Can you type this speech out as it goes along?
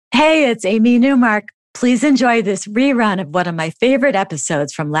Hey, it's Amy Newmark. Please enjoy this rerun of one of my favorite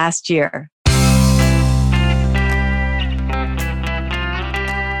episodes from last year.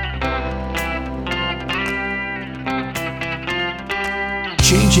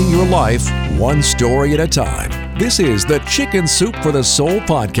 Changing your life one story at a time. This is the Chicken Soup for the Soul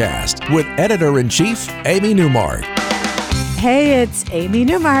podcast with Editor-in-Chief Amy Newmark. Hey, it's Amy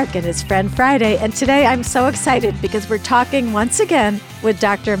Newmark and it's Friend Friday, and today I'm so excited because we're talking once again with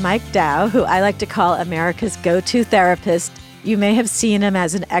Dr. Mike Dow, who I like to call America's go-to therapist. You may have seen him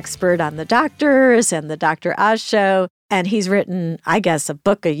as an expert on The Doctors and The Dr. Oz Show, and he's written, I guess, a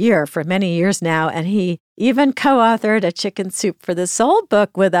book a year for many years now, and he even co-authored a Chicken Soup for the Soul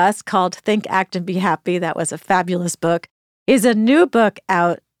book with us called Think, Act, and Be Happy. That was a fabulous book. Is a new book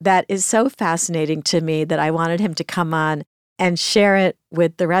out that is so fascinating to me that I wanted him to come on and share it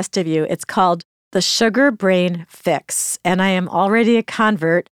with the rest of you. It's called The Sugar Brain Fix, and I am already a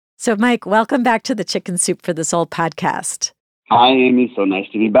convert. So, Mike, welcome back to the Chicken Soup for the Soul podcast. Hi, Amy. So nice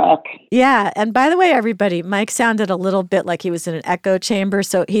to be back. Yeah, and by the way, everybody, Mike sounded a little bit like he was in an echo chamber,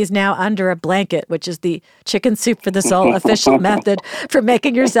 so he's now under a blanket, which is the Chicken Soup for the Soul official method for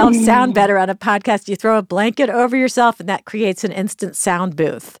making yourself sound better on a podcast. You throw a blanket over yourself, and that creates an instant sound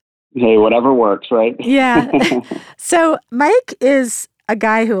booth. Hey, whatever works, right? Yeah. So Mike is a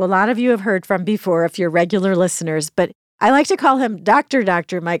guy who a lot of you have heard from before if you're regular listeners, but I like to call him Dr.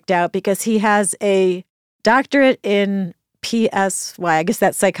 Mike Dow because he has a doctorate in PSY, I guess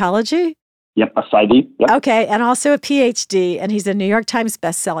that's psychology? Yep, a PsyD. Yep. Okay, and also a PhD, and he's a New York Times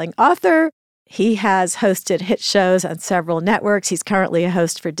bestselling author. He has hosted hit shows on several networks. He's currently a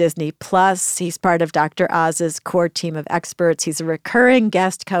host for Disney+. He's part of Dr. Oz's core team of experts. He's a recurring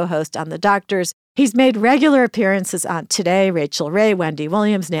guest co-host on The Doctors. He's made regular appearances on Today, Rachel Ray, Wendy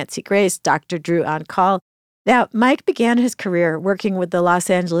Williams, Nancy Grace, Dr. Drew on Call. Now, Mike began his career working with the Los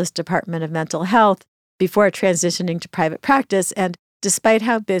Angeles Department of Mental Health before transitioning to private practice. And despite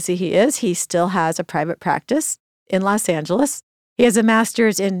how busy he is, he still has a private practice in Los Angeles. He has a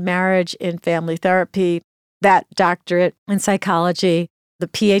master's in marriage and family therapy, that doctorate in psychology, the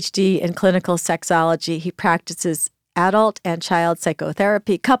PhD in clinical sexology. He practices adult and child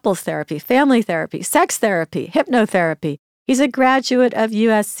psychotherapy, couples therapy, family therapy, sex therapy, hypnotherapy. He's a graduate of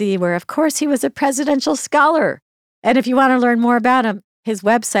USC, where, of course, he was a presidential scholar. And if you want to learn more about him, his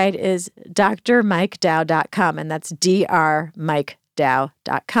website is drmikedow.com, and that's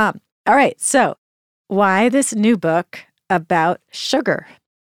drmikedow.com. All right, so why this new book about sugar?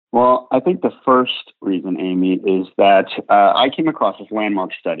 Well, I think the first reason, Amy, is that I came across this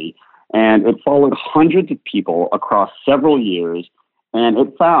landmark study, and it followed hundreds of people across several years, and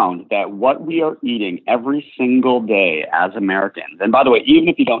it found that what we are eating every single day as Americans, and by the way, even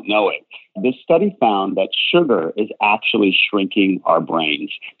if you don't know it, this study found that sugar is actually shrinking our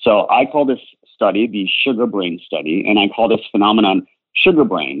brains. So I call this study the sugar brain study, and I call this phenomenon sugar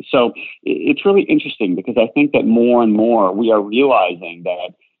brain. So it's really interesting because I think that more and more we are realizing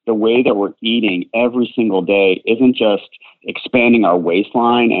that the way that we're eating every single day isn't just expanding our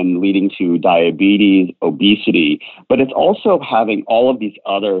waistline and leading to diabetes, obesity, but it's also having all of these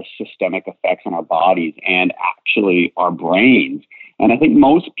other systemic effects on our bodies and actually our brains. And I think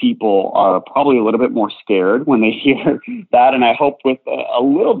most people are probably a little bit more scared when they hear that. And I hope with a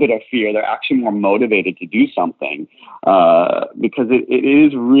little bit of fear, they're actually more motivated to do something because it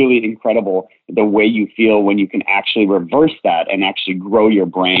is really incredible the way you feel when you can actually reverse that and actually grow your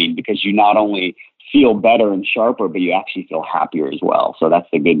brain, because you not only feel better and sharper, but you actually feel happier as well. So that's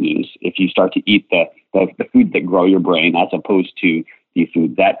the good news. If you start to eat the food that grow your brain as opposed to the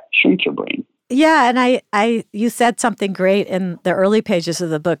food that shrink your brain. Yeah, and you said something great in the early pages of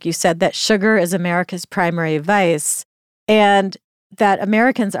the book. You said that sugar is America's primary vice, and that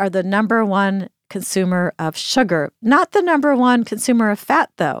Americans are the number one consumer of sugar, not the number one consumer of fat,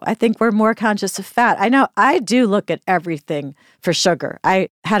 though. I think we're more conscious of fat. I know I do look at everything for sugar. I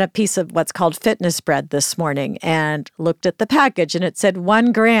had a piece of what's called fitness bread this morning and looked at the package, and it said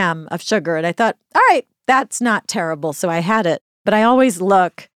 1 gram of sugar. And I thought, all right, that's not terrible. So I had it. But I always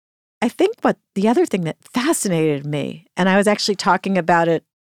look. I think what the other thing that fascinated me, and I was actually talking about it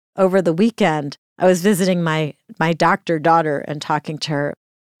over the weekend, I was visiting my doctor daughter and talking to her.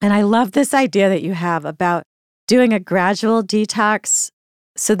 And I love this idea that you have about doing a gradual detox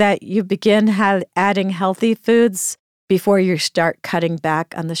so that you begin adding healthy foods before you start cutting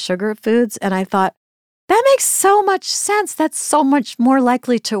back on the sugar foods. And I thought, that makes so much sense. That's so much more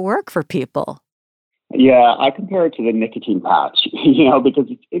likely to work for people. Yeah, I compare it to the nicotine patch, because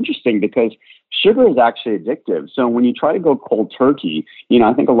it's interesting because sugar is actually addictive. So when you try to go cold turkey,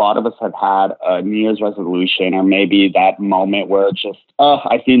 I think a lot of us have had a New Year's resolution or maybe that moment where it's just,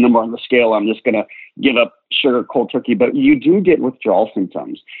 I see a number on the scale. I'm just going to give up sugar cold turkey. But you do get withdrawal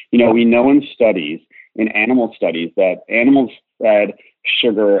symptoms. We know in animal studies, that animals fed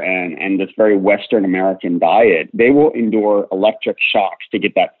sugar and this very Western American diet, they will endure electric shocks to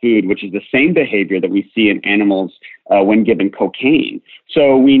get that food, which is the same behavior that we see in animals when given cocaine.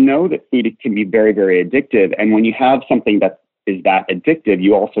 So we know that food can be very, very addictive. And when you have something that is that addictive,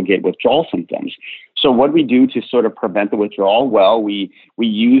 you also get withdrawal symptoms. So what we do to sort of prevent the withdrawal? Well, we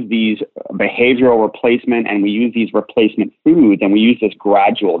use these behavioral replacement and we use these replacement foods and we use this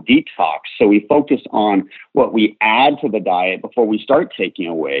gradual detox. So we focus on what we add to the diet before we start taking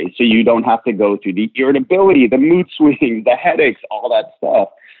away. So you don't have to go through the irritability, the mood swings, the headaches, all that stuff,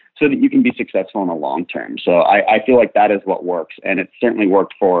 so that you can be successful in the long term. So I feel like that is what works. And it certainly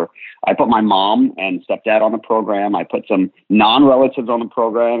worked I put my mom and stepdad on the program. I put some non-relatives on the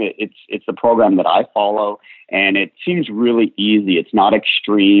program. It's the program that I follow. And it seems really easy. It's not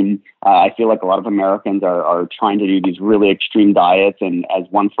extreme. I feel like a lot of Americans are trying to do these really extreme diets. And as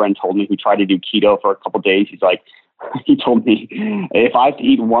one friend told me who tried to do keto for a couple of days, he told me, if I have to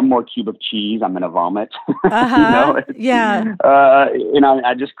eat one more cube of cheese, I'm going to vomit. Yeah.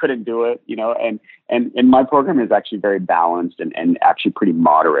 I just couldn't do it, and my program is actually very balanced and actually pretty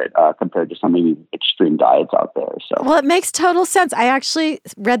moderate compared to some of these extreme diets out there. So, well, it makes total sense. I actually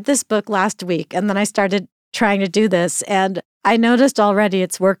read this book last week and then I started trying to do this and I noticed already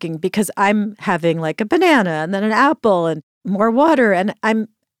it's working because I'm having like a banana and then an apple and more water. And I'm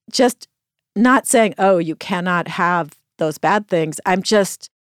just not saying, oh, you cannot have those bad things. I'm just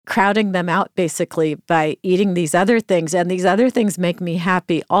crowding them out basically by eating these other things. And these other things make me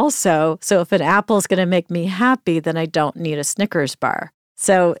happy also. So if an apple is going to make me happy, then I don't need a Snickers bar.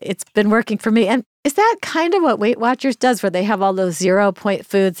 So it's been working for me. And is that kind of what Weight Watchers does, where they have all those 0-point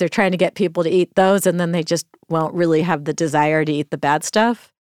foods? They're trying to get people to eat those, and then they just won't really have the desire to eat the bad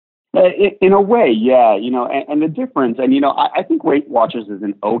stuff? In a way, yeah, and the difference, and, I think Weight Watchers is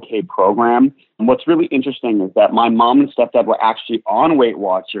an okay program. And what's really interesting is that my mom and stepdad were actually on Weight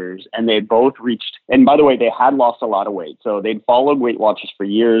Watchers and they both reached, and by the way, they had lost a lot of weight. So they'd followed Weight Watchers for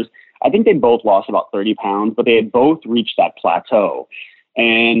years. I think they both lost about 30 pounds, but they had both reached that plateau.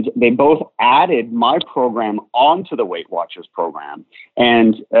 And they both added my program onto the Weight Watchers program.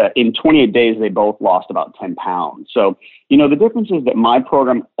 And in 28 days, they both lost about 10 pounds. So, the difference is that my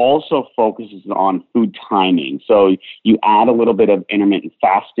program also focuses on food timing. So you add a little bit of intermittent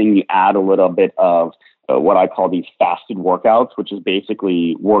fasting, you add a little bit of what I call these fasted workouts, which is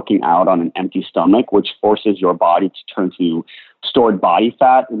basically working out on an empty stomach, which forces your body to turn to stored body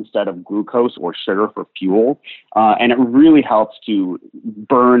fat instead of glucose or sugar for fuel. And it really helps to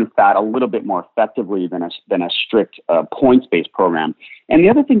burn fat a little bit more effectively than a strict points-based program. And the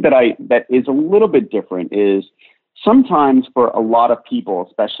other thing that is a little bit different is sometimes for a lot of people,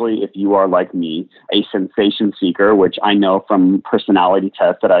 especially if you are like me, a sensation seeker, which I know from personality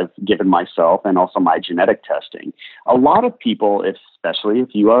tests that I've given myself and also my genetic testing, a lot of people, especially if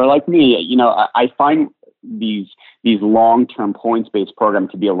you are like me, I find these long-term points-based programs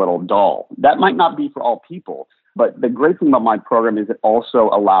to be a little dull. That might not be for all people, but the great thing about my program is it also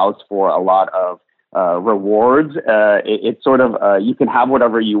allows for a lot of rewards. It's sort of, you can have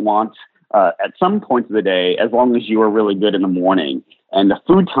whatever you want at some points of the day, as long as you are really good in the morning. And the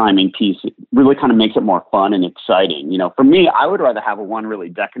food timing piece really kind of makes it more fun and exciting. For me, I would rather have one really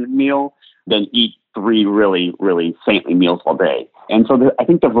decadent meal than eat 3 really, really saintly meals all day. And so I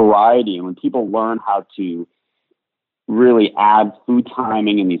think the variety, and when people learn how to really add food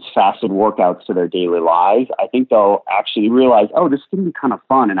timing and these fasted workouts to their daily lives, I think they'll actually realize, oh, this can be kind of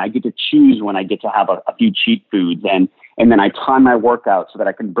fun. And I get to choose when I get to have a few cheat foods. And then I time my workout so that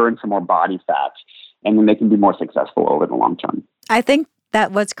I can burn some more body fat. And then they can be more successful over the long term. I think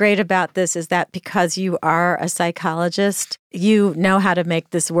that what's great about this is that because you are a psychologist, you know how to make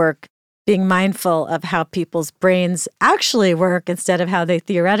this work, being mindful of how people's brains actually work instead of how they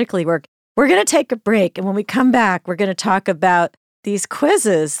theoretically work. We're going to take a break. And when we come back, we're going to talk about these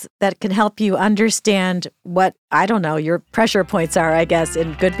quizzes that can help you understand what, your pressure points are, I guess,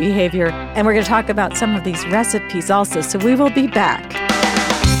 in good behavior. And we're going to talk about some of these recipes also. So we will be back.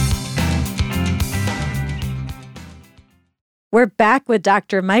 We're back with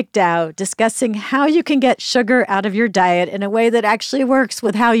Dr. Mike Dow discussing how you can get sugar out of your diet in a way that actually works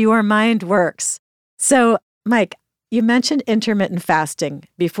with how your mind works. So, Mike, you mentioned intermittent fasting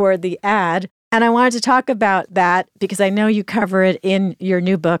before the ad. And I wanted to talk about that because I know you cover it in your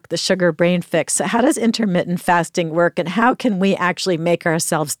new book, The Sugar Brain Fix. So how does intermittent fasting work, and how can we actually make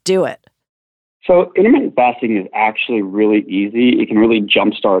ourselves do it? So intermittent fasting is actually really easy. It can really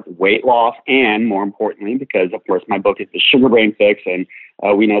jumpstart weight loss, and more importantly, because of course my book is The Sugar Brain Fix, and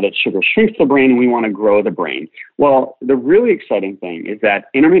we know that sugar shrinks the brain and we want to grow the brain. Well, the really exciting thing is that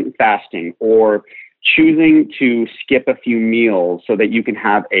intermittent fasting, or choosing to skip a few meals so that you can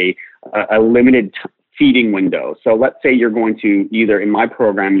have a limited feeding window. So let's say you're going to either, in my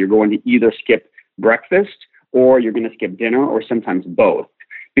program, you're going to either skip breakfast or you're going to skip dinner, or sometimes both.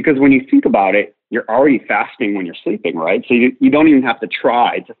 Because when you think about it, you're already fasting when you're sleeping, right? So you don't even have to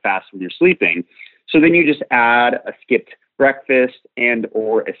try to fast when you're sleeping. So then you just add a skipped breakfast and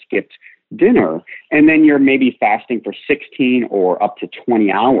or a skipped dinner, and then you're maybe fasting for 16 or up to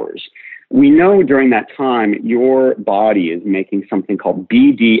 20 hours. We know during that time, your body is making something called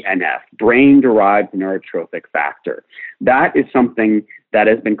BDNF, brain-derived neurotrophic factor. That is something that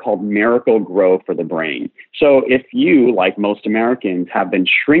has been called miracle grow for the brain. So if you, like most Americans, have been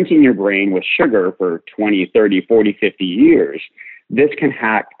shrinking your brain with sugar for 20, 30, 40, 50 years, this can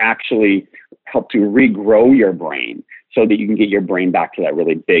actually help to regrow your brain so that you can get your brain back to that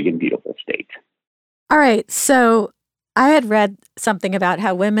really big and beautiful state. All right. So I had read something about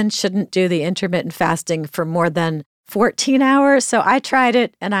how women shouldn't do the intermittent fasting for more than 14 hours. So I tried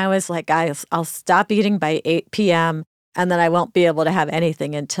it and I was like, I'll stop eating by 8 p.m. and then I won't be able to have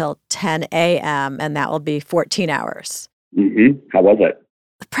anything until 10 a.m. and that will be 14 hours. Mm-hmm. How was it?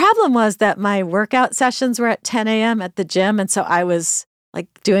 The problem was that my workout sessions were at 10 a.m. at the gym. And so I was like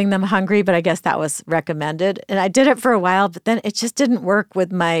doing them hungry, but I guess that was recommended. And I did it for a while, but then it just didn't work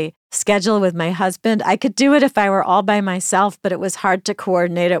with my schedule with my husband. I could do it if I were all by myself, but it was hard to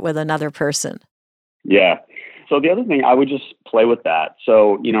coordinate it with another person. Yeah. So the other thing, I would just play with that.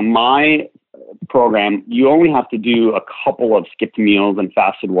 So, my program, you only have to do a couple of skipped meals and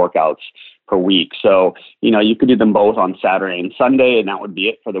fasted workouts per week. So, you could do them both on Saturday and Sunday, and that would be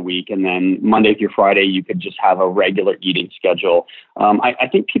it for the week. And then Monday through Friday, you could just have a regular eating schedule. I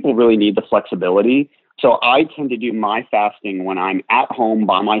think people really need the flexibility. So I tend to do my fasting when I'm at home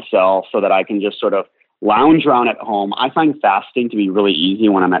by myself so that I can just sort of lounge around at home. I find fasting to be really easy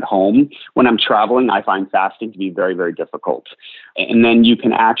when I'm at home. When I'm traveling, I find fasting to be very, very difficult. And then you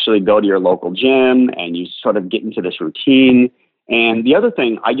can actually go to your local gym and you sort of get into this routine. And the other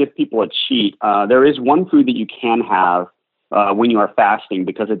thing, I give people a cheat. There is one food that you can have when you are fasting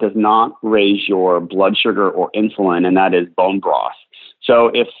because it does not raise your blood sugar or insulin, and that is bone broth.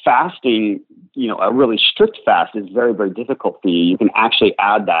 So if fasting, a really strict fast is very, very difficult for you, you can actually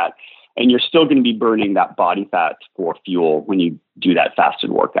add that. And you're still going to be burning that body fat for fuel when you do that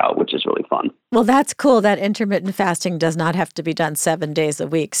fasted workout, which is really fun. Well, that's cool that intermittent fasting does not have to be done 7 days a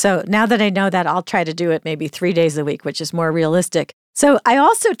week. So now that I know that, I'll try to do it maybe 3 days a week, which is more realistic. So I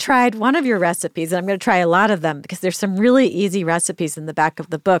also tried one of your recipes, and I'm going to try a lot of them because there's some really easy recipes in the back of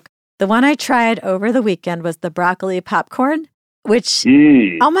the book. The one I tried over the weekend was the broccoli popcorn, which,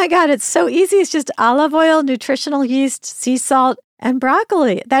 oh my God, it's so easy. It's just olive oil, nutritional yeast, sea salt, and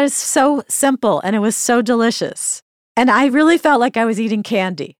broccoli. That is so simple, and it was so delicious. And I really felt like I was eating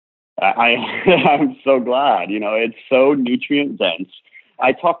candy. I'm so glad. It's so nutrient dense.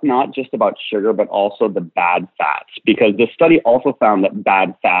 I talk not just about sugar, but also the bad fats, because the study also found that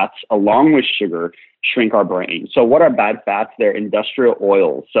bad fats, along with sugar, shrink our brain. So what are bad fats? They're industrial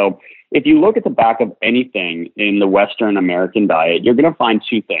oils. So if you look at the back of anything in the Western American diet, you're going to find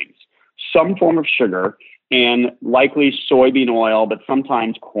two things: some form of sugar, and likely soybean oil, but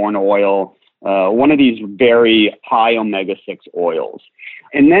sometimes corn oil, one of these very high omega-6 oils.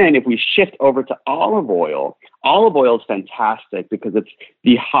 And then if we shift over to olive oil is fantastic because it's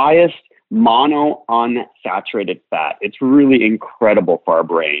the highest monounsaturated fat. It's really incredible for our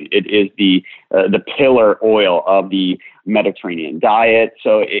brain. It is the pillar oil of the Mediterranean diet.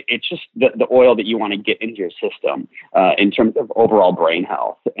 So it's just the oil that you want to get into your system in terms of overall brain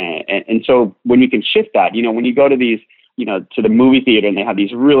health. And so when you can shift that, when you go to these, to the movie theater and they have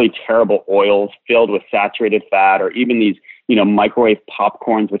these really terrible oils filled with saturated fat, or even these, microwave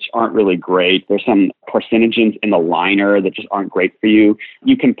popcorns, which aren't really great. There's some carcinogens in the liner that just aren't great for you.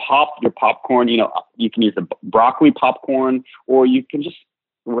 You can pop your popcorn, you can use the broccoli popcorn, or you can just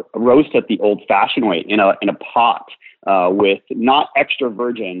roast it the old-fashioned way in a pot with not extra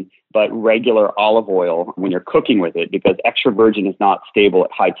virgin, but regular olive oil when you're cooking with it, because extra virgin is not stable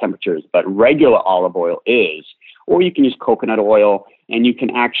at high temperatures, but regular olive oil is. Or you can use coconut oil, and you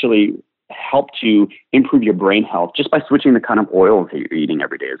can actually help to improve your brain health just by switching the kind of oils that you're eating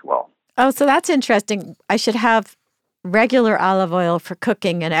every day as well. Oh, so that's interesting. I should have regular olive oil for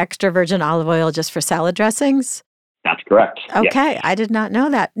cooking and extra virgin olive oil just for salad dressings? That's correct. Okay, Yes. I did not know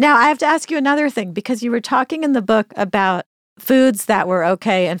that. Now, I have to ask you another thing because you were talking in the book about foods that were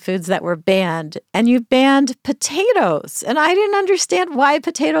okay and foods that were banned, and you banned potatoes. And I didn't understand why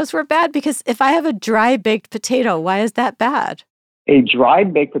potatoes were bad because if I have a dry baked potato, why is that bad? A dry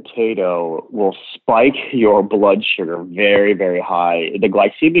baked potato will spike your blood sugar very, very high. The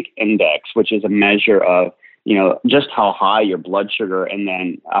glycemic index, which is a measure of just how high your blood sugar, and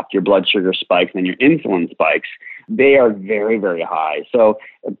then after your blood sugar spikes, then your insulin spikes, they are very, very high. So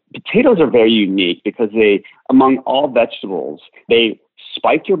potatoes are very unique because among all vegetables, they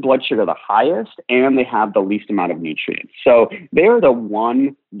spike your blood sugar the highest and they have the least amount of nutrients. So they're the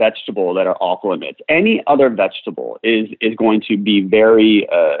one vegetable that are off limits. Any other vegetable is going to be very,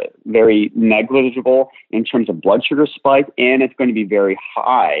 very negligible in terms of blood sugar spike, and it's going to be very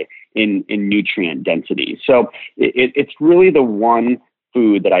high in nutrient density. So it's really the one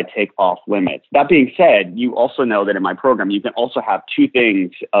food that I take off limits. That being said, you also know that in my program, you can also have two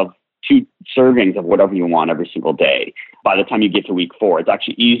servings of whatever you want every single day. By the time you get to week 4, it's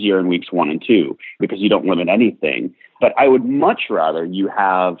actually easier in weeks 1 and 2 because you don't limit anything. But I would much rather you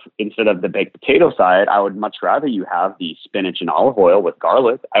have, instead of the baked potato side, I would much rather you have the spinach and olive oil with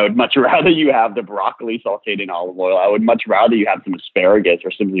garlic. I would much rather you have the broccoli sauteed in olive oil. I would much rather you have some asparagus or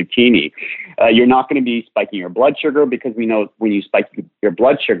some zucchini. You're not going to be spiking your blood sugar because we know when you spike your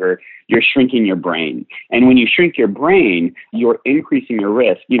blood sugar, you're shrinking your brain. And when you shrink your brain, you're increasing your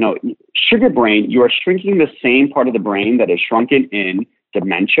risk. Sugar brain, you are shrinking the same part of the brain that is shrunken in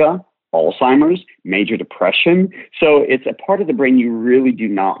dementia, Alzheimer's, major depression. So it's a part of the brain you really do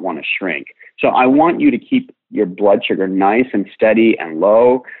not want to shrink. So I want you to keep your blood sugar nice and steady and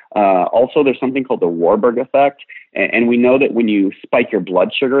low. Also, there's something called the Warburg effect. And we know that when you spike your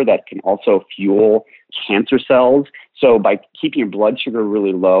blood sugar, that can also fuel cancer cells. So by keeping your blood sugar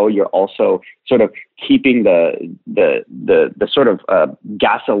really low, you're also sort of keeping the sort of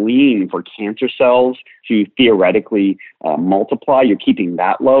gasoline for cancer cells to theoretically multiply. You're keeping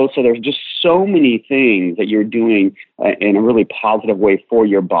that low. So there's just so many things that you're doing in a really positive way for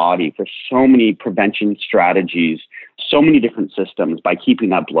your body, for so many prevention strategies, so many different systems by keeping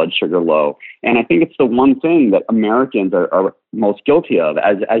that blood sugar low. And I think it's the one thing that Americans are most guilty of.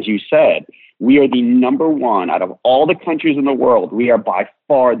 As you said, we are the number one out of all the countries in the world. We are by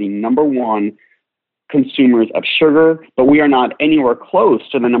far the number one consumers of sugar, but we are not anywhere close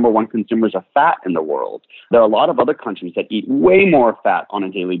to the number one consumers of fat in the world. There are a lot of other countries that eat way more fat on a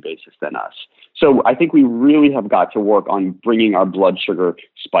daily basis than us. So I think we really have got to work on bringing our blood sugar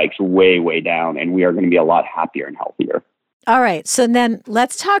spikes way, way down, and we are going to be a lot happier and healthier. All right. So then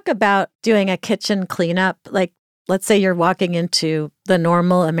let's talk about doing a kitchen cleanup. Like, let's say you're walking into the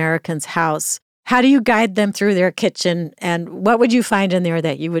normal American's house. How do you guide them through their kitchen? And what would you find in there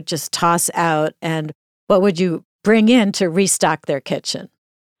that you would just toss out? And what would you bring in to restock their kitchen?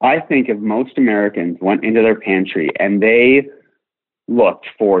 I think if most Americans went into their pantry and they looked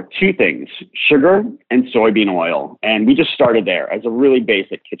for two things, sugar and soybean oil, and we just started there as a really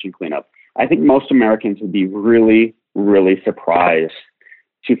basic kitchen cleanup, I think most Americans would be really, really surprised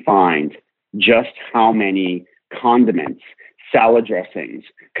to find just how many condiments, salad dressings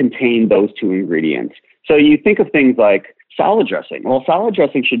contain those two ingredients. So you think of things like salad dressing. Well, salad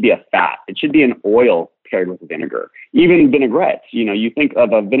dressing should be a fat. It should be an oil paired with vinegar. Even vinaigrettes, you think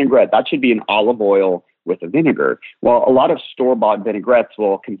of a vinaigrette, that should be an olive oil with a vinegar. Well, a lot of store-bought vinaigrettes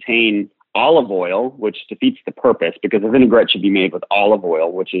will contain olive oil, which defeats the purpose because a vinaigrette should be made with olive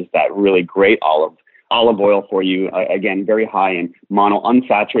oil, which is that really great olive oil for you. Again, very high in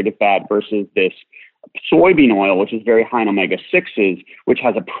monounsaturated fat versus this soybean oil, which is very high in omega-6s, which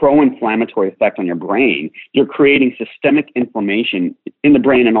has a pro-inflammatory effect on your brain. You're creating systemic inflammation in the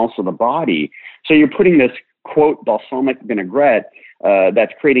brain and also the body. So you're putting this, quote, balsamic vinaigrette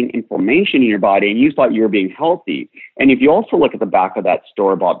that's creating inflammation in your body, and you thought you were being healthy. And if you also look at the back of that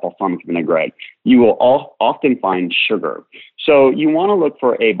store-bought balsamic vinaigrette, you will often find sugar. So you want to look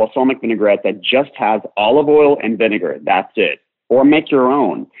for a balsamic vinaigrette that just has olive oil and vinegar. That's it. Or make your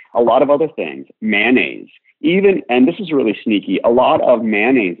own. A lot of other things, mayonnaise, even, and this is really sneaky, a lot of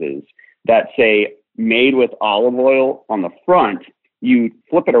mayonnaises that say made with olive oil on the front, you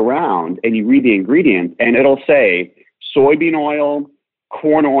flip it around and you read the ingredients and it'll say soybean oil,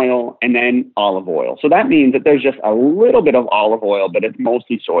 corn oil, and then olive oil. So that means that there's just a little bit of olive oil, but it's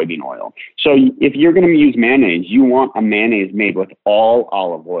mostly soybean oil. So if you're going to use mayonnaise, you want a mayonnaise made with all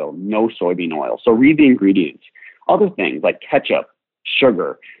olive oil, no soybean oil. So read the ingredients. Other things like ketchup,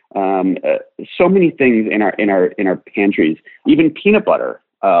 sugar, so many things in our pantries, even peanut butter.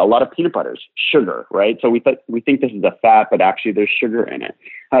 a lot of peanut butters, sugar, right? So we think this is a fat, but actually there's sugar in it.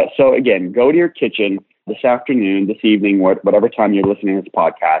 So again, go to your kitchen this afternoon, this evening, whatever time you're listening to this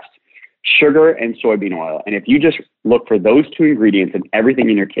podcast, sugar and soybean oil. And if you just look for those two ingredients in everything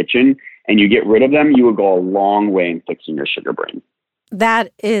in your kitchen and you get rid of them, you will go a long way in fixing your sugar brain.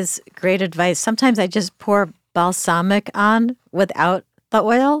 That is great advice. Sometimes I just pour balsamic on without the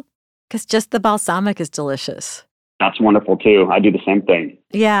oil because just the balsamic is delicious. That's wonderful too. I do the same thing.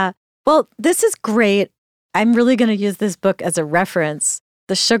 Yeah. Well, this is great. I'm really going to use this book as a reference.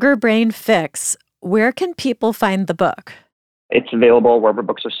 The Sugar Brain Fix. Where can people find the book? It's available wherever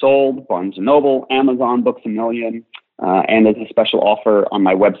books are sold, Barnes & Noble, Amazon, Books A Million, and there's a special offer on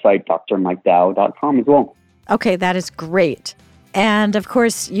my website, drmikedow.com as well. Okay, that is great. And of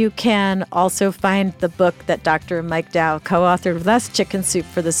course, you can also find the book that Dr. Mike Dow co-authored with us, Chicken Soup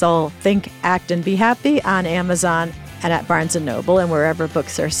for the Soul, Think, Act, and Be Happy, on Amazon and at Barnes & Noble and wherever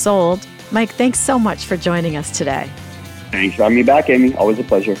books are sold. Mike, thanks so much for joining us today. Thanks for having me back, Amy. Always a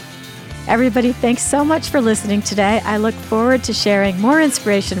pleasure. Everybody, thanks so much for listening today. I look forward to sharing more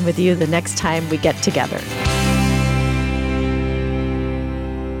inspiration with you the next time we get together.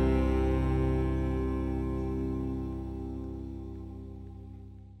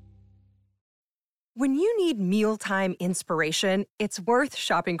 When you need mealtime inspiration, it's worth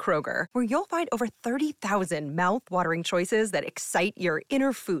shopping Kroger, where you'll find over 30,000 mouth-watering choices that excite your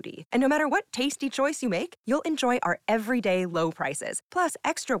inner foodie. And no matter what tasty choice you make, you'll enjoy our everyday low prices, plus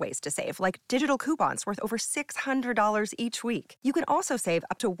extra ways to save, like digital coupons worth over $600 each week. You can also save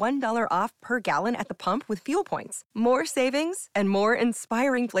up to $1 off per gallon at the pump with fuel points. More savings and more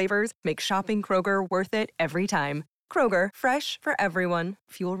inspiring flavors make shopping Kroger worth it every time. Kroger, fresh for everyone.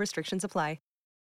 Fuel restrictions apply.